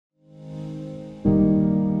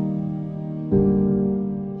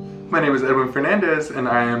My name is Edwin Fernandez, and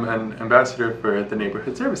I am an ambassador for the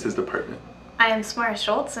Neighborhood Services Department. I am Samara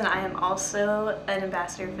Schultz, and I am also an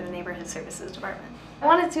ambassador for the Neighborhood Services Department. I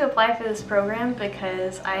wanted to apply for this program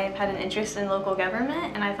because I've had an interest in local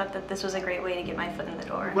government, and I thought that this was a great way to get my foot in the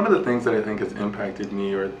door. One of the things that I think has impacted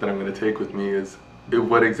me, or that I'm going to take with me, is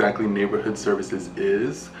what exactly neighborhood services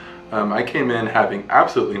is. I came in having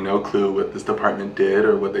absolutely no clue what this department did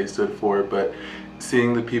or what they stood for, but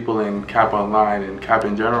seeing the people in CAP Online and CAP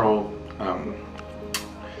in general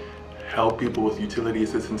help people with utility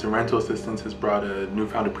assistance and rental assistance has brought a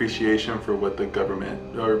newfound appreciation for what the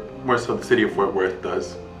government, or more so the city of Fort Worth,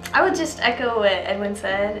 does. I would just echo what Edwin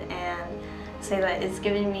said and say that it's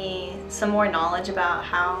given me some more knowledge about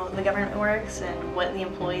how the government works and what the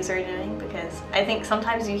employees are doing, because I think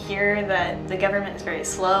sometimes you hear that the government is very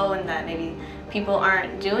slow and that maybe people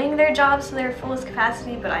aren't doing their jobs to their fullest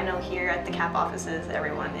capacity, but I know here at the CAP offices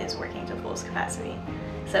everyone is working to fullest capacity.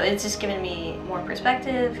 So it's just given me more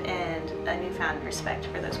perspective and a newfound respect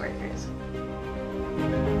for those workers.